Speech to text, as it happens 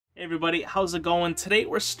Hey everybody, how's it going? Today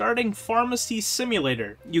we're starting Pharmacy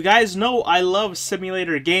Simulator. You guys know I love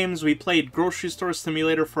simulator games. We played Grocery Store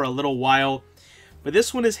Simulator for a little while, but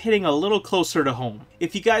this one is hitting a little closer to home.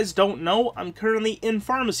 If you guys don't know, I'm currently in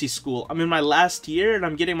pharmacy school. I'm in my last year and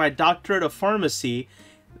I'm getting my doctorate of pharmacy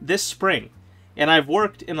this spring. And I've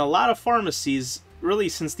worked in a lot of pharmacies really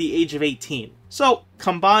since the age of 18. So,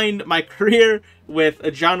 combined my career with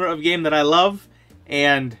a genre of game that I love,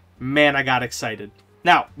 and man, I got excited.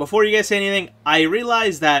 Now, before you guys say anything, I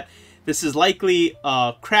realize that this is likely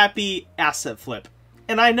a crappy asset flip.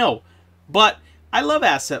 And I know, but I love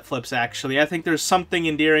asset flips actually. I think there's something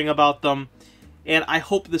endearing about them, and I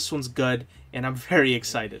hope this one's good, and I'm very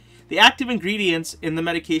excited. The active ingredients in the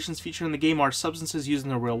medications featured in the game are substances used in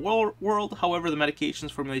the real world. However, the medications,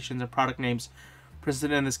 formulations, and product names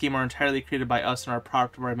presented in this game are entirely created by us and our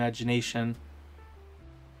product of our imagination.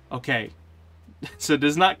 Okay. So it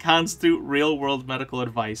does not constitute real-world medical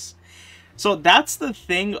advice. So that's the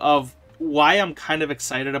thing of why I'm kind of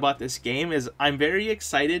excited about this game, is I'm very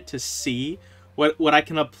excited to see what I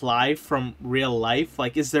can apply from real life.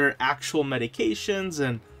 Like, is there actual medications?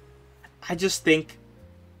 And I just think,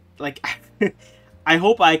 like, I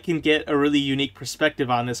hope I can get a really unique perspective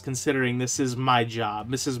on this, considering this is my job.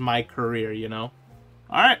 This is my career, you know?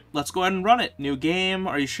 Alright, let's go ahead and run it. New game.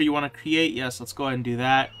 Are you sure you want to create? Yes, let's go ahead and do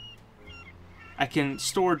that. I can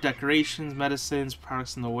store decorations, medicines,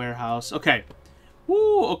 products in the warehouse. Okay.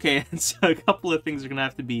 Woo, okay. So a couple of things are going to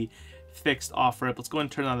have to be fixed off rip. Let's go ahead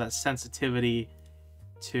and turn on that sensitivity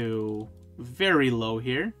to very low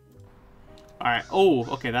here. Alright. Oh,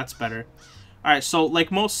 okay, that's better. Alright, so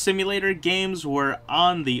like most simulator games, we're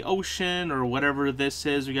on the ocean or whatever this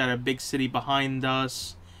is. We got a big city behind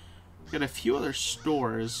us. We got a few other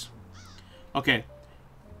stores. Okay.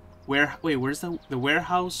 Wait, where's the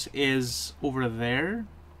warehouse is over there?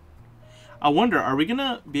 I wonder, are we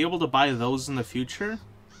gonna be able to buy those in the future?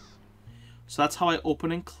 So that's how I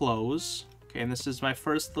open and close. Okay, and this is my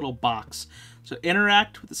first little box. So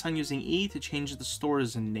interact with the sign using E to change the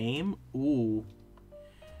store's name. Ooh.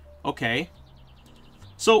 Okay.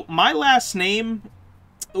 So my last name...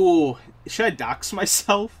 Ooh, should I dox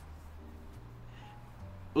myself?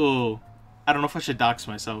 Ooh, I don't know if I should dox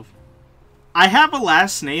myself. I have a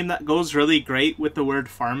last name that goes really great with the word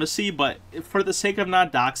pharmacy, but for the sake of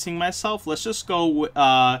not doxing myself, let's just go with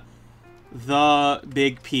the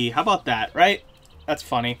Big P. How about that, right? That's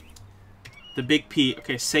funny. The Big P.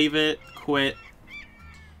 Okay, save it, quit.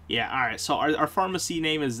 Yeah, alright, so our pharmacy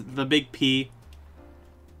name is the Big P.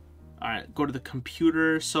 Alright, go to the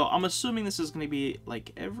computer. So I'm assuming this is going to be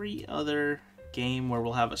like every other game where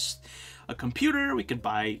we'll have a computer. We could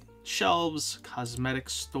buy shelves, cosmetic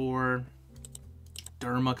store,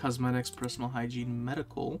 derma cosmetics, personal hygiene,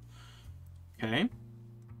 medical. Okay.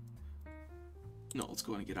 No, let's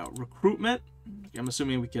go ahead and get out recruitment. I'm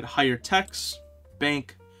assuming we could hire techs,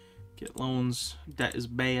 bank, get loans. Debt is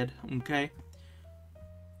bad. Okay.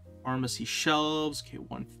 Pharmacy shelves. Okay,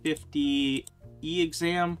 150.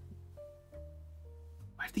 E-exam.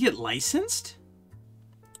 I have to get licensed?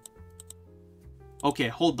 Okay,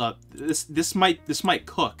 hold up. This might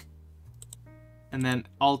cook. And then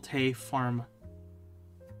Alte Farm.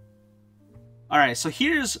 Alright, so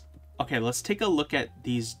here's... Okay, let's take a look at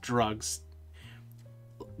these drugs.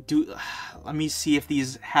 Let me see if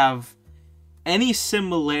these have any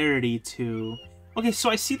similarity to... Okay, so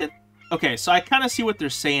I see that... Okay, so I kind of see what they're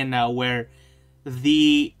saying now, where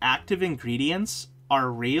the active ingredients are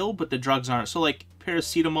real, but the drugs aren't. So, like,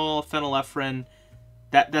 paracetamol, phenylephrine,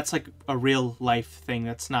 that's like a real-life thing.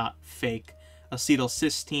 That's not fake.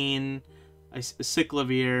 Acetylcysteine,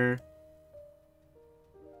 acyclovir...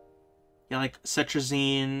 Yeah, like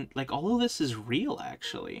cetrizine, like all of this is real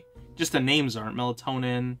actually. Just the names aren't.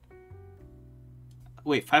 Melatonin.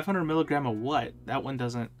 Wait, 500 milligram of what? That one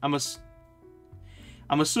doesn't. I'm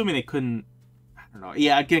assuming they couldn't. I don't know.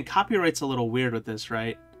 Yeah, again, copyright's a little weird with this,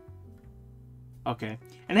 right? Okay.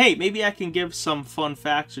 And hey, maybe I can give some fun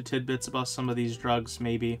facts or tidbits about some of these drugs,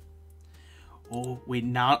 maybe. Oh, wait,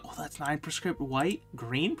 not. Oh, that's 9 prescription. White,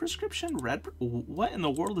 green prescription, red. What in the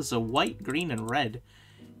world is a white, green, and red?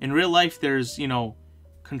 In real life, there's, you know,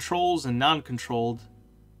 controls and non-controlled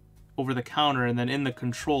over the counter, and then in the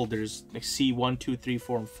control, there's like C1, 2, 3,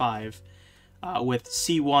 4, and 5, with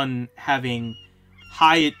C1 having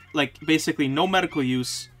high, like, basically no medical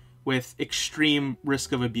use with extreme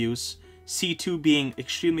risk of abuse, C2 being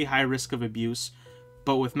extremely high risk of abuse,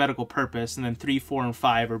 but with medical purpose, and then 3, 4, and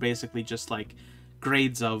 5 are basically just, like,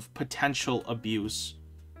 grades of potential abuse,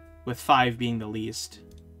 with 5 being the least.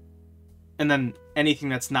 And then anything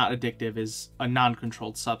that's not addictive is a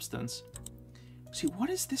non-controlled substance. See, what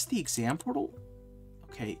is this? The exam portal?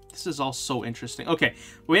 Okay, this is all so interesting. Okay,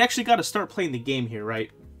 we actually got to start playing the game here,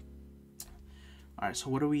 right? All right, so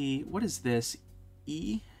what is this?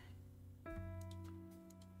 E?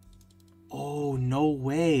 Oh, no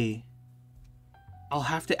way. I'll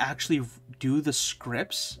have to actually do the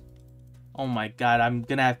scripts? Oh my god, I'm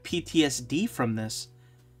gonna have PTSD from this.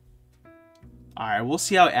 Alright, we'll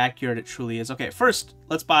see how accurate it truly is. Okay, first,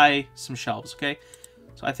 let's buy some shelves, okay?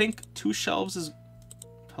 So I think 2 shelves is...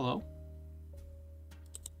 Hello?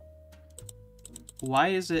 Why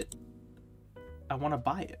is it... I want to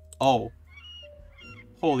buy it. Oh.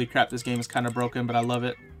 Holy crap, this game is kind of broken, but I love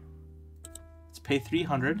it. Let's pay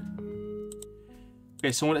 300.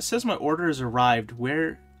 Okay, so when it says my order has arrived,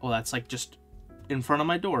 where... Oh, that's like just in front of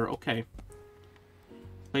my door. Okay.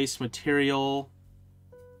 Place material.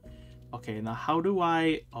 Okay, now how do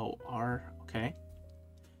I... Oh, R. Okay.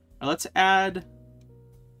 Now let's add...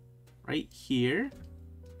 Right here.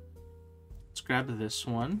 Let's grab this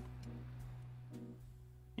one.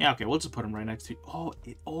 Yeah, okay, we'll just put them right next to...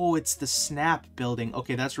 Oh, it's the snap building.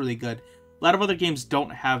 Okay, that's really good. A lot of other games don't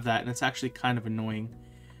have that, and it's actually kind of annoying.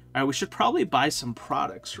 Alright, we should probably buy some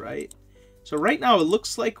products, right? So right now, it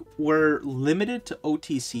looks like we're limited to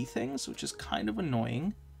OTC things, which is kind of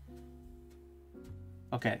annoying.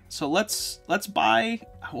 Okay, so let's buy...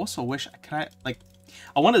 I also wish...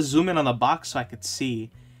 I want to zoom in on the box so I could see.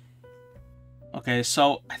 Okay,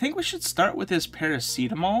 so I think we should start with this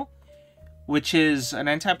paracetamol, which is an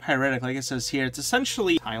antipyretic, like it says here. It's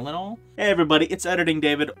essentially Tylenol. Hey everybody, it's Editing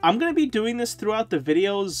David. I'm going to be doing this throughout the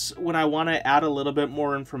videos when I want to add a little bit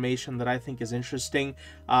more information that I think is interesting.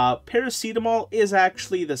 Paracetamol is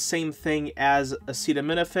actually the same thing as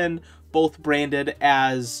acetaminophen, both branded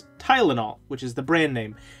as Tylenol, which is the brand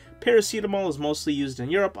name. Paracetamol is mostly used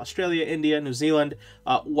in Europe, Australia, India, New Zealand,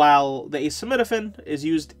 while the acetaminophen is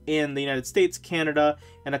used in the United States, Canada,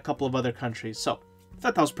 and a couple of other countries. So, I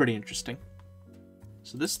thought that was pretty interesting.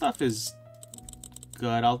 So this stuff is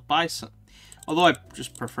good. I'll buy some. Although I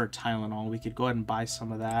just prefer Tylenol, we could go ahead and buy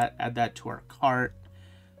some of that. Add that to our cart.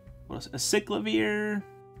 What else? Acyclovir.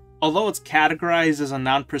 Although it's categorized as a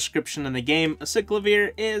non-prescription in the game,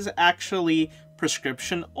 acyclovir is actually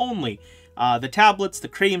prescription only. The tablets, the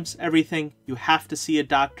creams, everything, you have to see a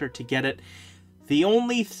doctor to get it. The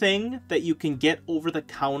only thing that you can get over the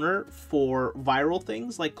counter for viral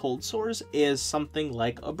things like cold sores is something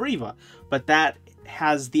like Abreva, but that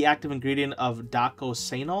has the active ingredient of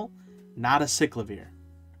docosanol, not acyclovir.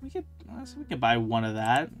 We could buy one of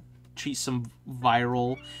that. Treat some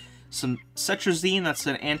viral, some cetrizine. That's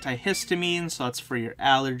an antihistamine, so that's for your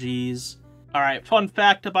allergies. Alright, fun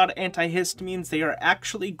fact about antihistamines, they are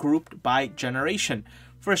actually grouped by generation.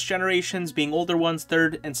 First generations being older ones,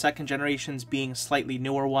 third and second generations being slightly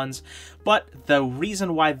newer ones. But the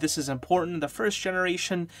reason why this is important, the first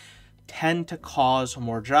generation tend to cause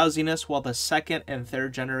more drowsiness, while the second and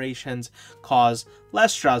third generations cause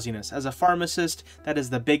less drowsiness. As a pharmacist, that is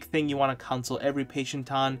the big thing you want to counsel every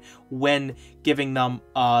patient on when giving them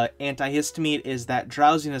antihistamine, is that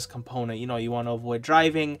drowsiness component. You know, you want to avoid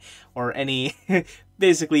driving or any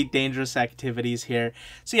basically dangerous activities here.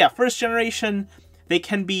 So yeah, first generation, they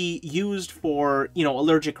can be used for, you know,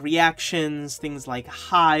 allergic reactions, things like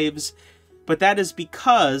hives, but that is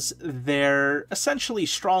because they're essentially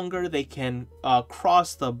stronger. They can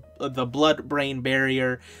cross the blood-brain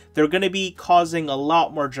barrier. They're going to be causing a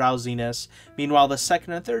lot more drowsiness. Meanwhile, the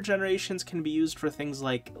second and third generations can be used for things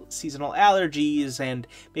like seasonal allergies and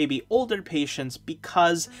maybe older patients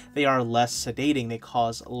because they are less sedating. They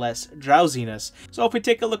cause less drowsiness. So if we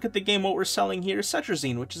take a look at the game, what we're selling here is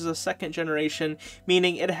cetrizine, which is a second generation,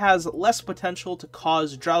 meaning it has less potential to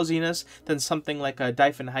cause drowsiness than something like a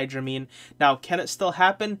diphenhydramine. Now, can it still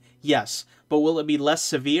happen? Yes. But will it be less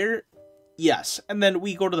severe? Yes. And then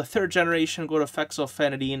we go to the third generation, go to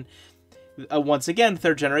fexofenadine. Once again,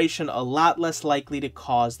 third generation, a lot less likely to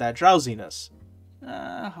cause that drowsiness.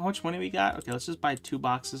 How much money we got? Okay, let's just buy 2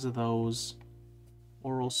 boxes of those.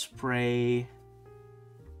 Oral spray.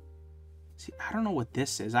 See, I don't know what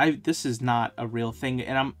this is. This is not a real thing,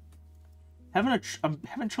 and I'm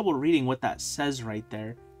having trouble reading what that says right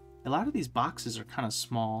there. A lot of these boxes are kind of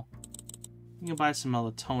small. You can buy some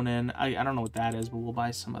melatonin. I don't know what that is, but we'll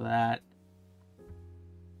buy some of that.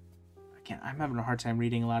 I'm having a hard time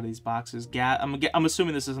reading a lot of these boxes. I'm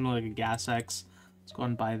assuming this is something like a Gas X. Let's go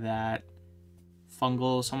ahead and buy that.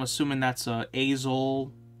 Fungal. So I'm assuming that's a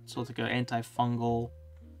azole. So it's like an antifungal.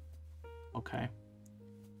 Okay.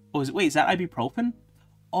 Oh, wait, is that ibuprofen?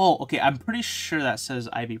 Oh, okay. I'm pretty sure that says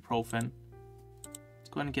ibuprofen. Let's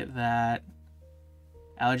go ahead and get that.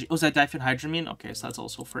 Allergy. Oh, is that diphenhydramine? Okay, so that's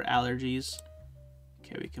also for allergies.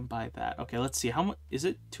 Okay, we can buy that. Okay, let's see. How much is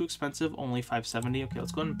it? Too expensive? Only 570. Okay,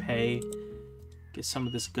 let's go ahead and pay. Get some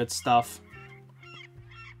of this good stuff.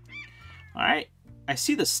 All right. I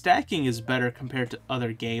see the stacking is better compared to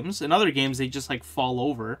other games. In other games, they just like fall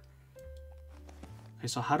over. Okay,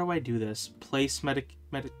 so how do I do this? Place medic,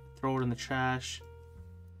 throw it in the trash.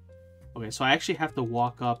 Okay, so I actually have to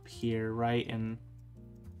walk up here, right? And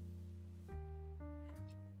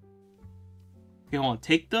okay, hold on.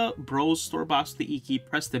 Take the Bros store box with the E key,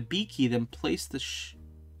 press the B key, then place the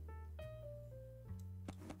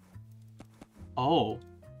Oh.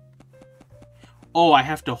 Oh, I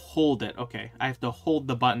have to hold it. Okay, I have to hold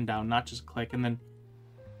the button down, not just click, and then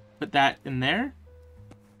put that in there.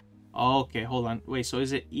 Okay, hold on. Wait, so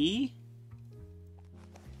is it E?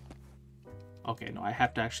 Okay, no, I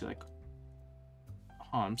have to actually, like...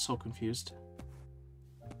 Oh, I'm so confused.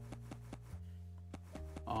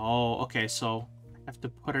 Oh, okay, so I have to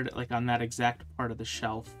put it, like, on that exact part of the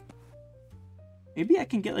shelf. Maybe I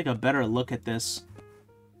can get, like, a better look at this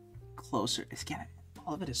closer. Again,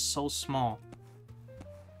 all of it is so small.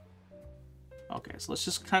 Okay, so let's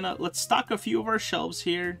just kind of... Let's stock a few of our shelves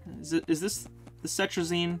here. Is this the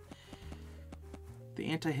cetrazine? The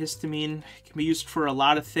antihistamine can be used for a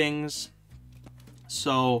lot of things.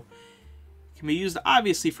 So, it can be used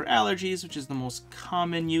obviously for allergies, which is the most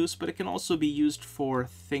common use, but it can also be used for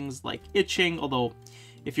things like itching. Although,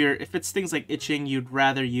 if it's things like itching, you'd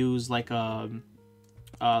rather use like a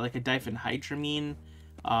diphenhydramine.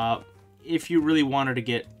 If you really wanted to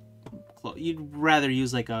get, you'd rather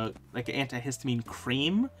use like an antihistamine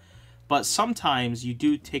cream. But sometimes you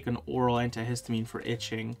do take an oral antihistamine for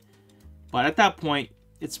itching. But at that point,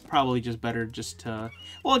 it's probably just better just to...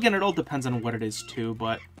 Well, again, it all depends on what it is, too.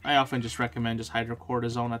 But I often just recommend just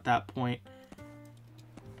hydrocortisone at that point.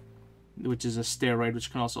 Which is a steroid,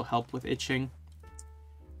 which can also help with itching.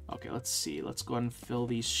 Okay, let's see. Let's go ahead and fill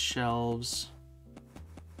these shelves.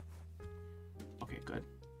 Okay, good.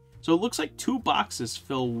 So it looks like 2 boxes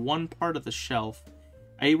fill one part of the shelf.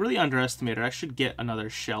 I really underestimated. I should get another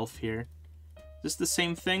shelf here. Is this the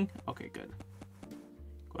same thing? Okay, good.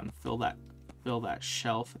 Go ahead and fill that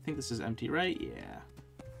shelf. I think this is empty, right? Yeah.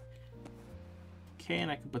 Okay, and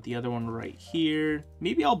I can put the other one right here.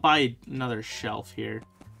 Maybe I'll buy another shelf here.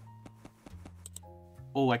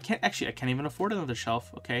 Oh, I can't even afford another shelf.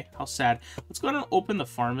 Okay, how sad. Let's go ahead and open the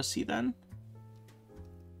pharmacy then.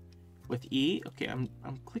 With E. Okay, I'm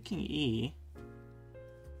clicking E.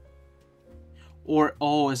 Or,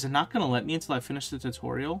 oh, is it not gonna let me until I finish the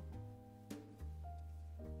tutorial?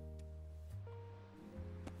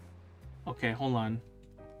 Okay, hold on.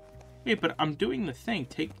 Wait, but I'm doing the thing.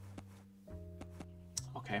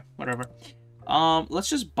 Okay, whatever. Let's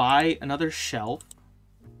just buy another shelf.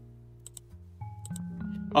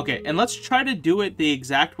 Okay, and let's try to do it the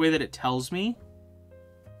exact way that it tells me.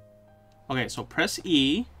 Okay, so press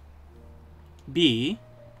E. B.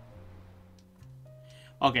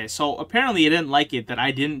 Okay, so apparently it didn't like it that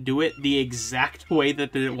I didn't do it the exact way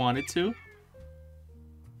that it wanted to.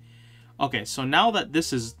 Okay, so now that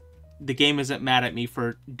this is... The game isn't mad at me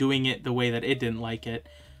for doing it the way that it didn't like it.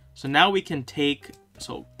 So now we can take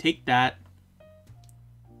that.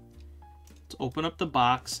 Let's open up the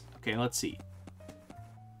box. Okay, let's see.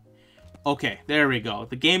 Okay, there we go.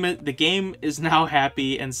 The game is now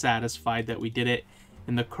happy and satisfied that we did it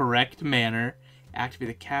in the correct manner. Activate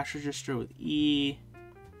the cash register with E.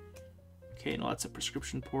 Okay, no, that's a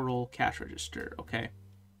prescription portal. Cash register. Okay.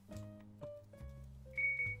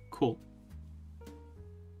 Cool.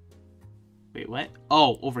 Wait, what?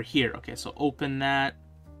 Oh, over here. Okay, so open that.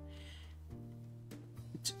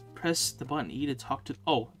 Press the button E to talk to...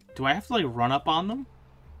 Oh, do I have to, like, run up on them?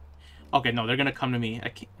 Okay, no, they're gonna come to me. I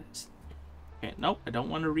can't... Okay, nope, I don't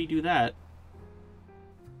want to redo that.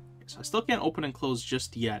 Okay, so I still can't open and close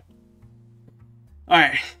just yet.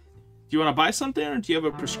 Alright. Do you want to buy something, or do you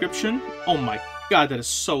have a prescription? Oh my god, that is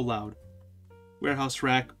so loud. Warehouse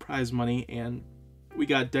rack, prize money, and we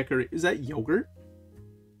got decorate... Is that yogurt?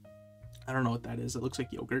 I don't know what that is. It looks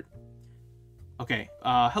like yogurt. Okay.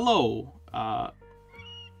 Hello. How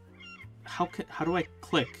do I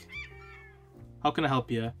click? How can I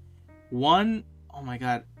help you? One. Oh my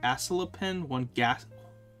god. Acilapin. One gas.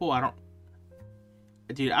 Oh, I don't.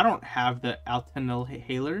 Dude, I don't have the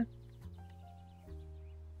Altenilhaler.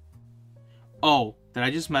 Oh, did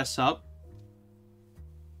I just mess up?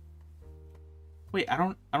 Wait, I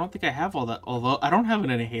don't think I have all that. Although I don't have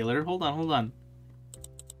an inhaler. Hold on.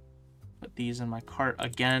 Put these in my cart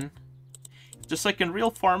again. Just like in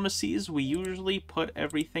real pharmacies, we usually put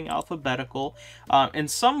everything alphabetical. In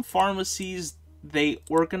some pharmacies, they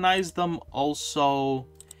organize them also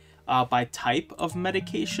by type of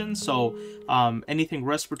medication. So anything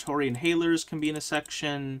respiratory inhalers can be in a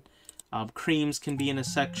section. Creams can be in a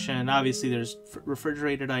section. Obviously, there's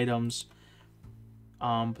refrigerated items.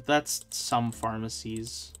 But that's some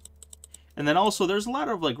pharmacies. And then also, there's a lot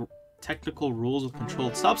of like technical rules with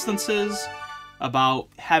controlled substances about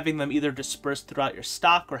having them either dispersed throughout your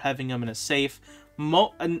stock or having them in a safe.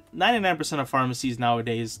 99% of pharmacies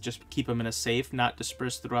nowadays just keep them in a safe, not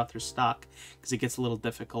dispersed throughout their stock, because it gets a little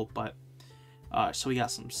difficult. But so we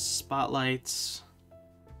got some spotlights.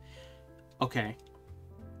 Okay.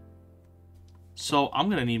 So I'm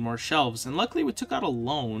gonna need more shelves, and luckily we took out a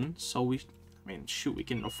loan, so I mean, shoot, we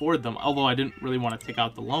can afford them. Although I didn't really want to take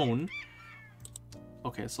out the loan.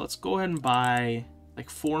 Okay, so let's go ahead and buy like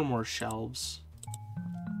 4 more shelves.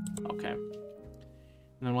 Okay.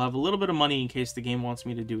 And then we'll have a little bit of money in case the game wants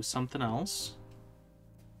me to do something else.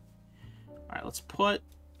 Alright, let's put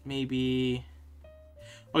maybe...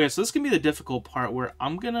 Okay, so this can be the difficult part where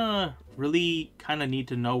I'm gonna really kind of need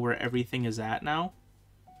to know where everything is at now.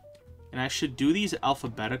 And I should do these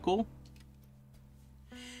alphabetical.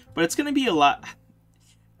 But it's gonna be a lot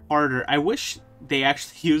harder. I wish they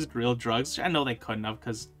actually used real drugs. I know they couldn't have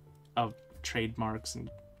because of trademarks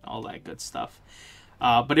and all that good stuff.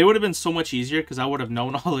 But it would have been so much easier because I would have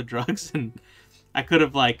known all the drugs and I could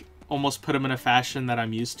have like almost put them in a fashion that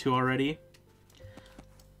I'm used to already.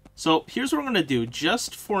 So here's what I'm going to do.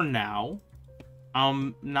 Just for now,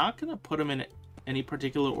 I'm not going to put them in any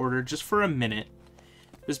particular order just for a minute.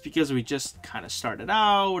 Just because we just kind of started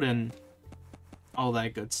out and all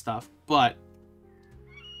that good stuff. But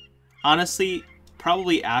honestly,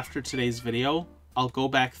 probably after today's video, I'll go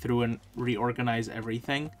back through and reorganize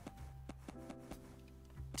everything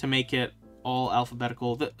to make it all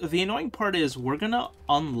alphabetical. The annoying part is we're going to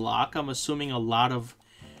unlock, I'm assuming, a lot of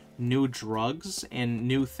new drugs and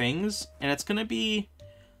new things, and it's going to be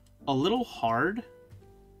a little hard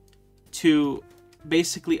to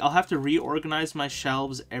basically, I'll have to reorganize my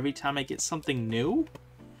shelves every time I get something new,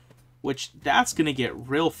 which that's going to get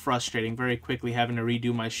real frustrating very quickly, having to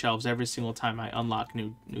redo my shelves every single time I unlock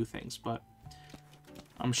new things. But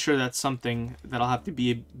I'm sure that's something that I'll have to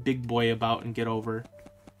be a big boy about and get over.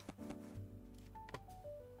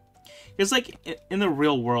 It's like in the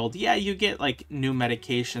real world, yeah, you get like new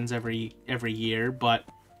medications every year, but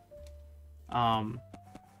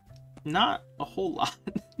not a whole lot.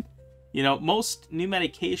 You know, most new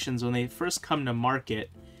medications when they first come to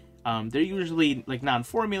market, they're usually like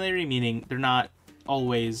non-formulary, meaning they're not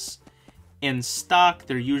always in stock.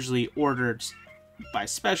 They're usually ordered by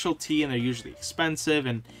specialty and they're usually expensive,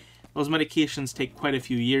 and those medications take quite a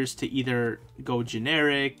few years to either go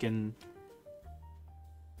generic. And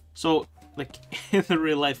so, like, in the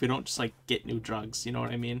real life, we don't just, like, get new drugs, you know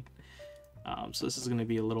what I mean? So this is going to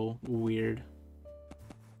be a little weird.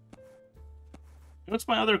 What's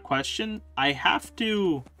my other question? I have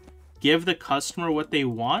to give the customer what they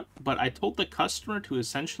want, but I told the customer to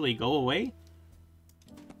essentially go away.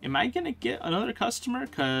 Am I going to get another customer?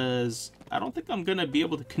 Because I don't think I'm going to be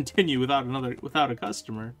able to continue without a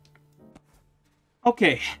customer.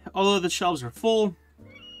 Okay, all of the shelves are full.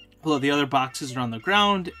 All of the other boxes are on the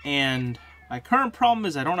ground, and my current problem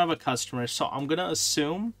is I don't have a customer, so I'm going to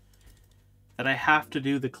assume that I have to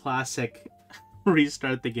do the classic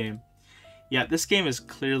restart the game. Yeah, this game is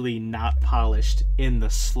clearly not polished in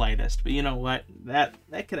the slightest, but you know what? That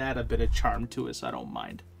could add a bit of charm to it, so I don't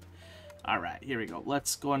mind. Alright, here we go.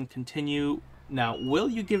 Let's go and continue. Now, will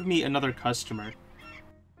you give me another customer?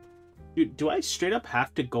 Dude, do I straight up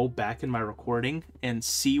have to go back in my recording and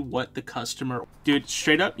see what the customer... Dude,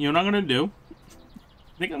 straight up, you know what I'm going to do?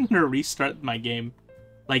 I think I'm going to restart my game.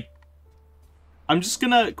 Like, I'm just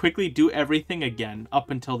going to quickly do everything again up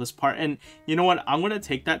until this part. And you know what? I'm going to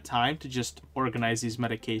take that time to just organize these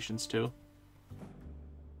medications too.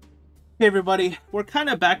 Hey everybody, we're kind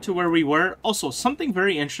of back to where we were. Also, something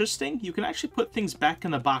very interesting, you can actually put things back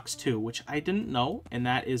in the box too, which I didn't know, and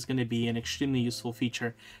that is going to be an extremely useful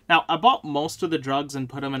feature. Now, I bought most of the drugs and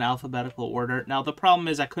put them in alphabetical order. Now, the problem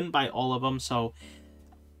is I couldn't buy all of them, so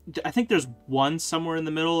I think there's one somewhere in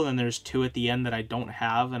the middle, and then there's 2 at the end that I don't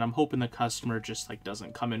have, and I'm hoping the customer just like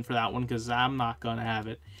doesn't come in for that one, because I'm not going to have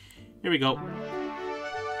it. Here we go.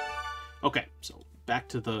 Okay, so back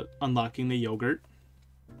to the unlocking the yogurt.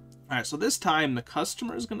 Alright, so this time the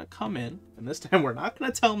customer is going to come in, and this time we're not going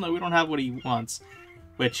to tell him that we don't have what he wants,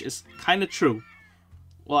 which is kind of true.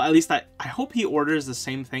 Well, at least I hope he orders the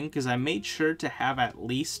same thing, because I made sure to have at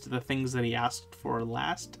least the things that he asked for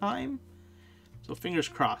last time. So fingers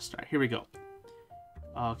crossed. Alright, here we go.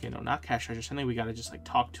 Okay, no, not cash register. I think we got to just like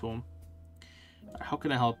talk to him. Right, how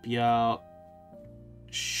can I help you out?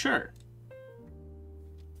 Sure.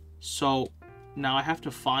 So now I have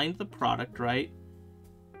to find the product, right?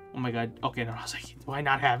 Oh my god. Okay, no, I was like, do I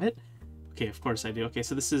not have it? Okay, of course I do. Okay,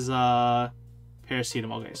 so this is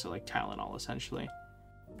paracetamol. Okay, so like Tylenol, essentially.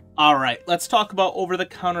 Alright, let's talk about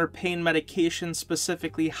over-the-counter pain medication,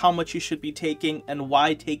 specifically how much you should be taking and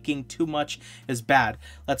why taking too much is bad.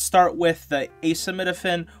 Let's start with the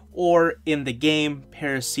acetaminophen, or in the game,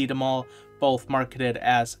 paracetamol, both marketed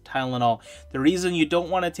as Tylenol. The reason you don't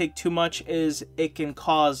want to take too much is it can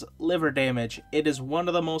cause liver damage. It is one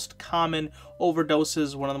of the most common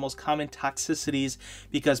overdoses, one of the most common toxicities,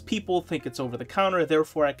 because people think it's over-the-counter,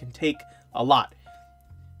 therefore I can take a lot.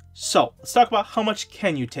 So, let's talk about how much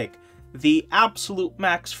can you take. The absolute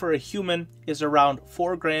max for a human is around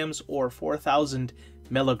 4 grams or 4,000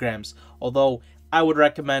 milligrams. Although, I would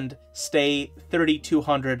recommend stay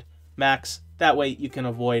 3,200 max. That way you can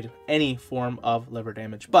avoid any form of liver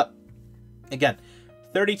damage. But, again,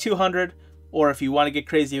 3,200, or if you want to get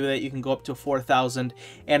crazy with it, you can go up to 4,000.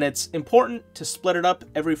 And it's important to split it up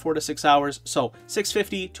every 4 to 6 hours. So,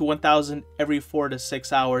 650 to 1,000 every 4 to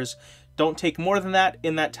 6 hours. Don't take more than that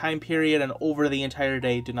in that time period, and over the entire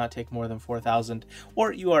day, do not take more than 4,000,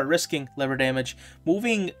 or you are risking liver damage.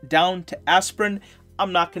 Moving down to aspirin,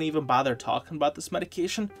 I'm not going to even bother talking about this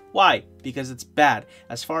medication. Why? Because it's bad.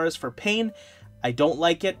 As far as for pain, I don't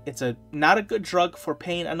like it. It's not a good drug for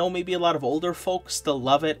pain. I know maybe a lot of older folks still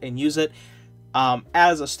love it and use it.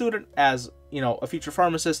 As a student, as a future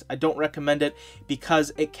pharmacist, I don't recommend it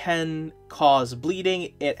because it can cause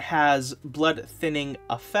bleeding. It has blood thinning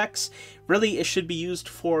effects. Really, it should be used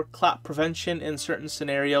for clot prevention in certain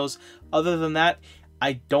scenarios. Other than that,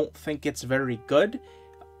 I don't think it's very good.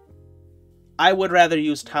 I would rather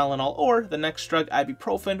use Tylenol or the next drug,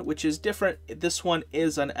 ibuprofen, which is different. This one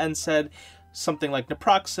is an NSAID. Something like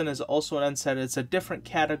naproxen is also an NSAID. It's a different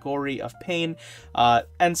category of pain.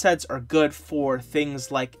 NSAIDs are good for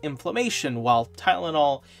things like inflammation, while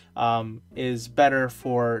Tylenol is better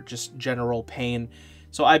for just general pain.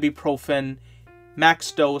 So ibuprofen,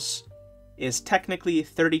 max dose is technically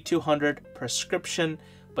 3,200 prescription,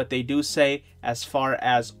 but they do say as far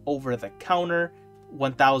as over-the-counter,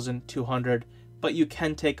 1,200, but you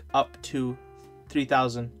can take up to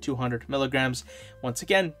 3,200 milligrams. Once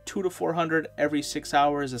again, 200 to 400 every 6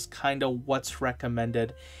 hours is kind of what's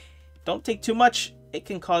recommended. Don't take too much, it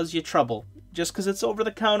can cause you trouble. Just because it's over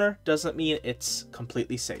the counter doesn't mean it's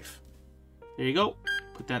completely safe. There you go.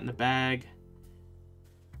 Put that in the bag.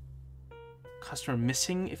 Customer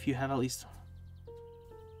missing if you have at least...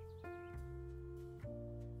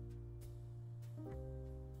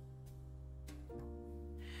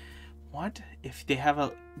 What? If they have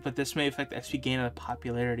a... But this may affect XP gain and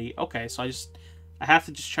popularity. Okay, so I have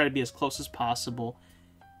to just try to be as close as possible.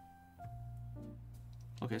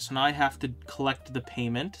 Okay, so now I have to collect the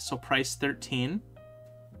payment. So price 13.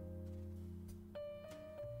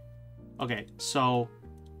 Okay, so...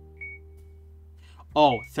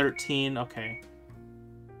 Oh, 13, okay.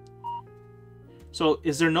 So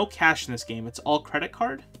is there no cash in this game? It's all credit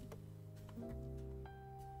card?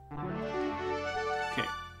 Okay,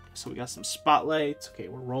 so we got some spotlights. Okay,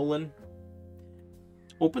 we're rolling.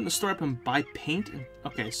 Open the store up and buy paint.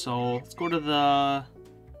 Okay, so let's go to the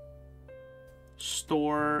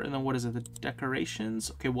store, and then what is it? The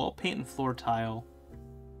decorations? Okay, wall paint and floor tile.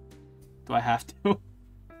 Do I have to?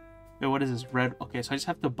 Wait, what is this? Red. Okay, so I just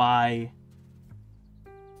have to buy...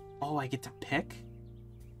 Oh, I get to pick?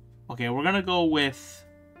 Okay, we're gonna go with...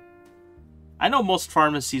 I know most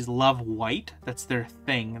pharmacies love white. That's their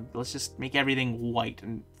thing. Let's just make everything white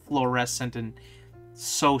and fluorescent and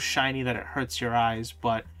so shiny that it hurts your eyes.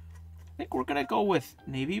 But I think we're gonna go with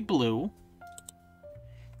navy blue.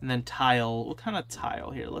 And then tile. What kind of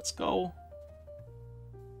tile here? Let's go...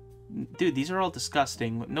 Dude, these are all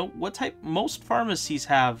disgusting. No, what type? Most pharmacies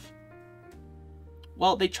have...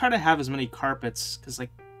 Well, they try to have as many carpets, because, like,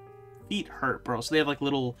 feet hurt, bro. So they have, like,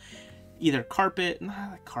 little... Either carpet...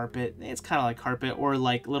 Not like carpet. It's kind of like carpet. Or,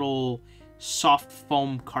 like, little soft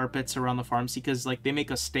foam carpets around the pharmacy, because, like, they make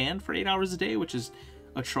a stand for 8 hours a day, which is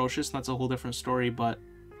atrocious. And that's a whole different story, but...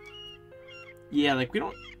 Yeah, like, we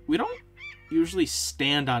don't usually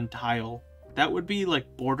stand on tile. That would be,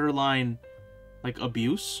 like, borderline, like,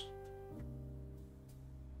 abuse.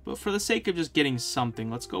 But for the sake of just getting something,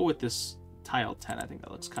 let's go with this tile 10. I think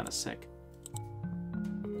that looks kind of sick.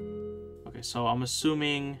 Okay, so I'm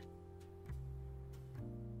assuming...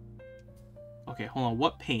 Okay, hold on.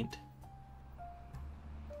 What paint?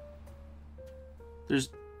 There's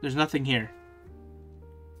nothing here.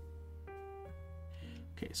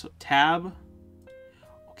 Okay, so tab.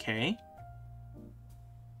 Okay.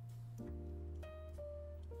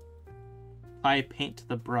 Apply paint to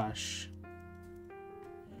the brush.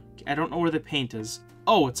 I don't know where the paint is.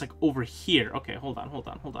 Oh, it's like over here. Okay, hold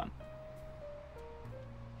on.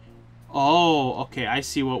 Oh, okay, I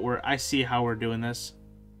see how we're doing this.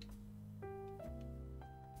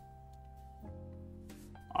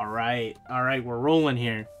 Alright, we're rolling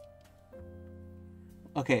here.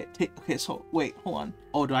 Okay, so, wait, hold on.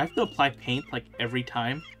 Oh, do I have to apply paint, like, every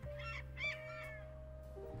time?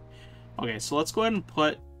 Okay, so let's go ahead and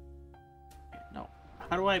put... No,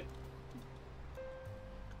 how do I...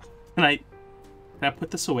 Can I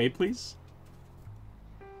put this away, please?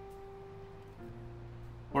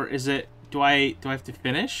 Or is it... Do I have to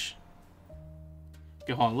finish?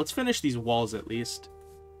 Okay, hold on, let's finish these walls at least.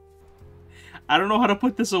 I don't know how to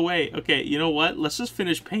put this away. Okay, you know what? Let's just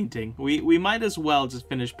finish painting. We might as well just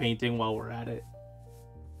finish painting while we're at it.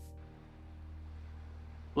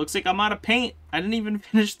 Looks like I'm out of paint. I didn't even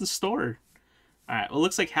finish the store. Alright, well,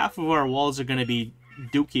 looks like half of our walls are going to be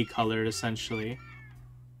dookie colored, essentially.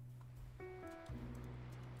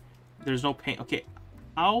 There's no paint. Okay.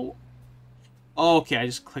 Ow. Oh, okay, I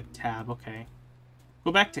just clicked tab. Okay.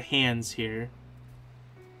 Go back to hands here.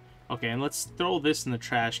 Okay, and let's throw this in the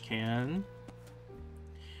trash can.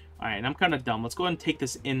 Alright, and I'm kind of dumb. Let's go ahead and take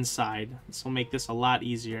this inside. This will make this a lot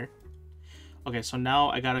easier. Okay, so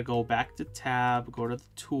now I gotta go back to tab, go to the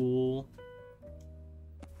tool.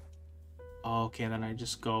 Okay, then I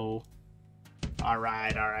just go...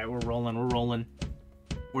 Alright, we're rolling.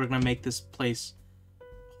 We're gonna make this place...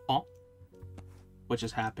 Oh? What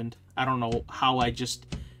just happened? I don't know how I just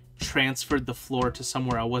transferred the floor to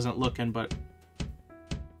somewhere I wasn't looking, but...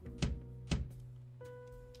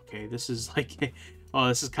 Okay, this is like... Oh,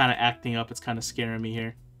 this is kind of acting up. It's kind of scaring me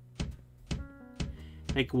here.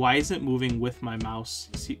 Like, why is it moving with my mouse?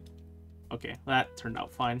 See? Okay, that turned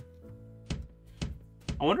out fine.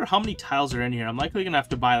 I wonder how many tiles are in here. I'm likely gonna have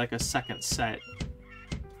to buy like a second set.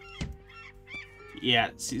 Yeah,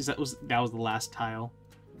 see, that was the last tile.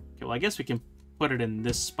 Okay, well, I guess we can put it in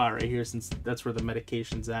this spot right here since that's where the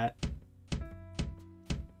medication's at.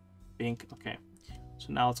 Think. Okay,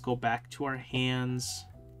 so now let's go back to our hands.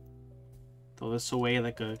 Throw this away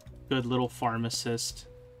like a good little pharmacist.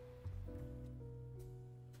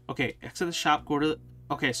 Okay, exit the shop, go to the...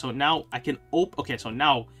 Okay, so now I can open... Okay, so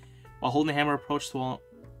now, while holding the hammer, approach the wall...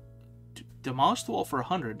 Demolish the wall for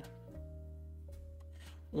 100.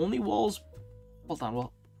 Only walls... Hold on,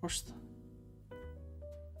 well, first...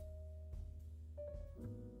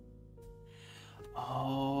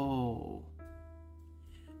 Oh...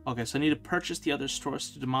 Okay, so I need to purchase the other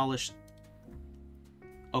stores to demolish...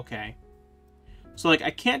 Okay. So, like,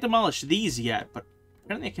 I can't demolish these yet, but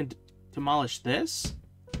apparently I can demolish this.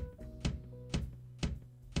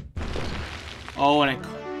 Oh, and it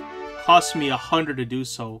cost me 100 to do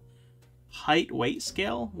so. Height, weight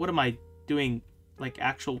scale? What am I doing? Like,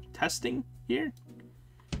 actual testing here?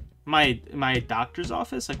 Am I a doctor's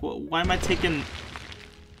office? Like, why am I taking...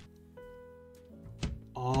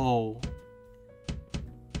 Oh...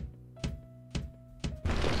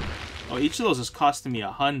 Oh, each of those is costing me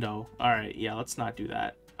 $100. Alright, yeah, let's not do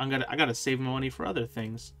that. I gotta save my money for other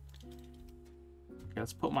things. Okay,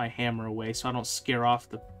 let's put my hammer away so I don't scare off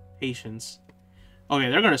the patients. Okay,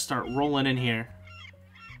 they're gonna start rolling in here.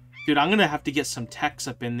 Dude, I'm gonna have to get some techs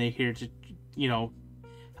up in there here to, you know...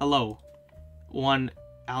 Hello. One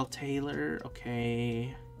Al Taylor,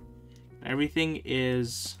 okay. Everything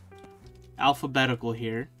is alphabetical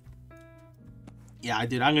here. Yeah,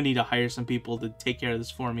 dude, I'm gonna need to hire some people to take care of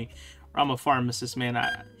this for me. I'm a pharmacist, man.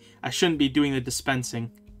 I shouldn't be doing the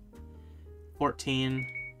dispensing. 14.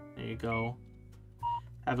 There you go.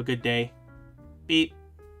 Have a good day. Beep.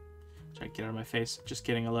 Try to get out of my face. Just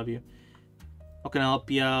kidding. I love you. How can I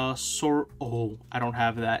help you? Oh, I don't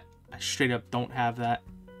have that. I straight up don't have that.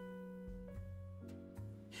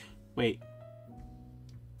 Wait.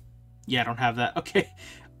 Yeah, I don't have that. Okay.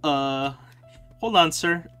 Hold on,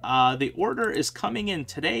 sir. The order is coming in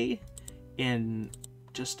today in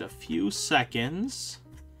just a few seconds.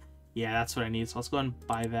 Yeah, that's what I need. So let's go ahead and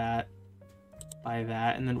buy that. Buy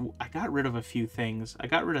that. And then I got rid of a few things. I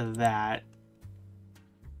got rid of that.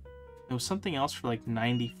 There was something else for like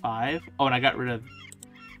 95. Oh, and I got rid of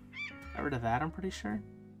that, I'm pretty sure.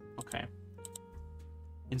 Okay.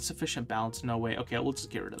 Insufficient balance. No way. Okay, we'll just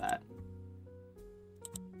get rid of that.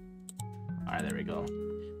 Alright, there we go.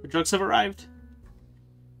 The drugs have arrived.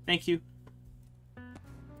 Thank you.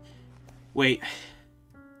 Wait.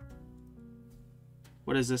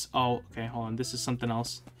 What is this? Oh, okay, hold on. This is something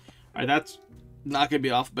else. Alright, that's not going to be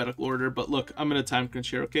alphabetical order, but look, I'm in a time crunch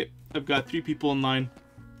here, okay? I've got 3 people in line.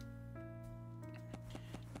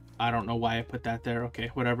 I don't know why I put that there. Okay,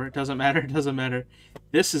 whatever. It doesn't matter. It doesn't matter.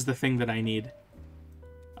 This is the thing that I need.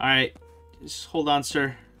 Alright. Just hold on,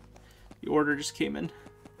 sir. The order just came in.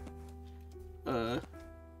 Okay.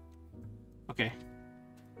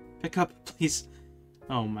 Pick up, please.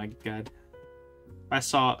 Oh my god. If I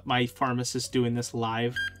saw my pharmacist doing this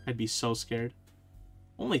live, I'd be so scared.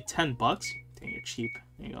 Only 10 bucks? Dang, you're cheap.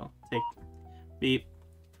 There you go. Take. Beep.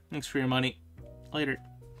 Thanks for your money. Later.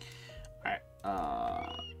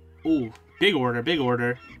 Alright. Ooh. Big order, big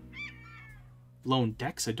order. Lone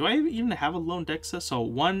Dexa. Do I even have a Lone Dexa? So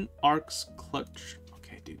 1 Arcs Clutch.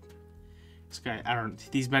 Okay, dude. This guy, I don't...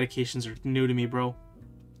 These medications are new to me, bro.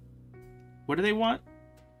 What do they want?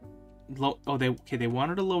 They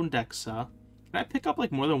wanted a Lone Dexa. Can I pick up,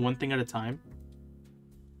 like, more than one thing at a time?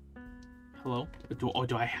 Hello?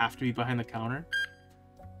 Do I have to be behind the counter?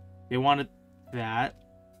 They wanted that.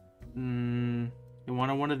 They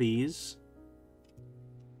wanted one of these.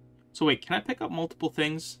 So wait, can I pick up multiple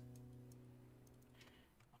things?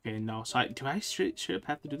 Okay, no. So do I straight up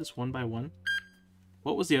have to do this one by one?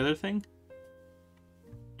 What was the other thing?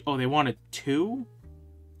 Oh, they wanted 2?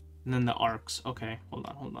 And then the arcs. Okay, hold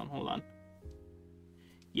on.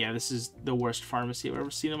 Yeah, this is the worst pharmacy I've ever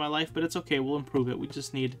seen in my life, but it's okay. We'll improve it. We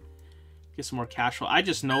just need to get some more cash flow. I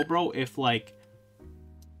just know, bro, if like...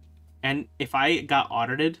 And if I got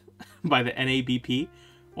audited by the NABP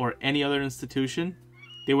or any other institution,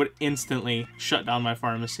 they would instantly shut down my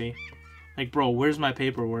pharmacy. Like, bro, where's my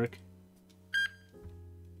paperwork?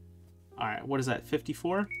 Alright, what is that,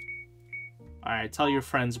 54? Alright, tell your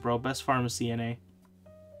friends, bro. Best pharmacy NA.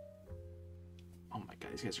 Oh my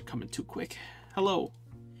god, these guys are coming too quick. Hello.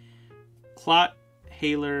 Clot,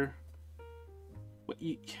 Haler. What,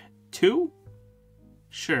 2?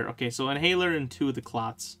 Sure, okay, so inhaler and 2 of the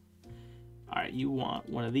clots. Alright, you want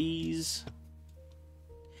one of these.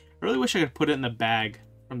 I really wish I could put it in the bag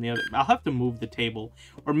from the other... I'll have to move the table.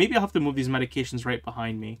 Or maybe I'll have to move these medications right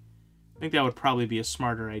behind me. I think that would probably be a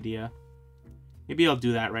smarter idea. Maybe I'll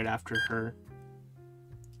do that right after her.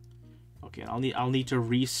 Okay, I'll need to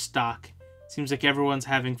restock. Seems like everyone's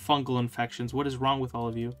having fungal infections. What is wrong with all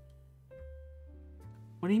of you?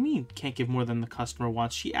 What do you mean, can't give more than the customer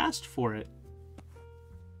wants? She asked for it.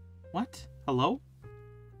 What? Hello?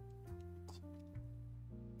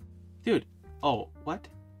 Dude. Oh, what?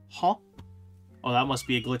 Huh? Oh, that must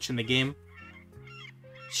be a glitch in the game.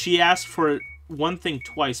 She asked for one thing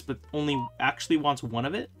twice, but only actually wants one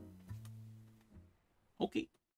of it? Okay.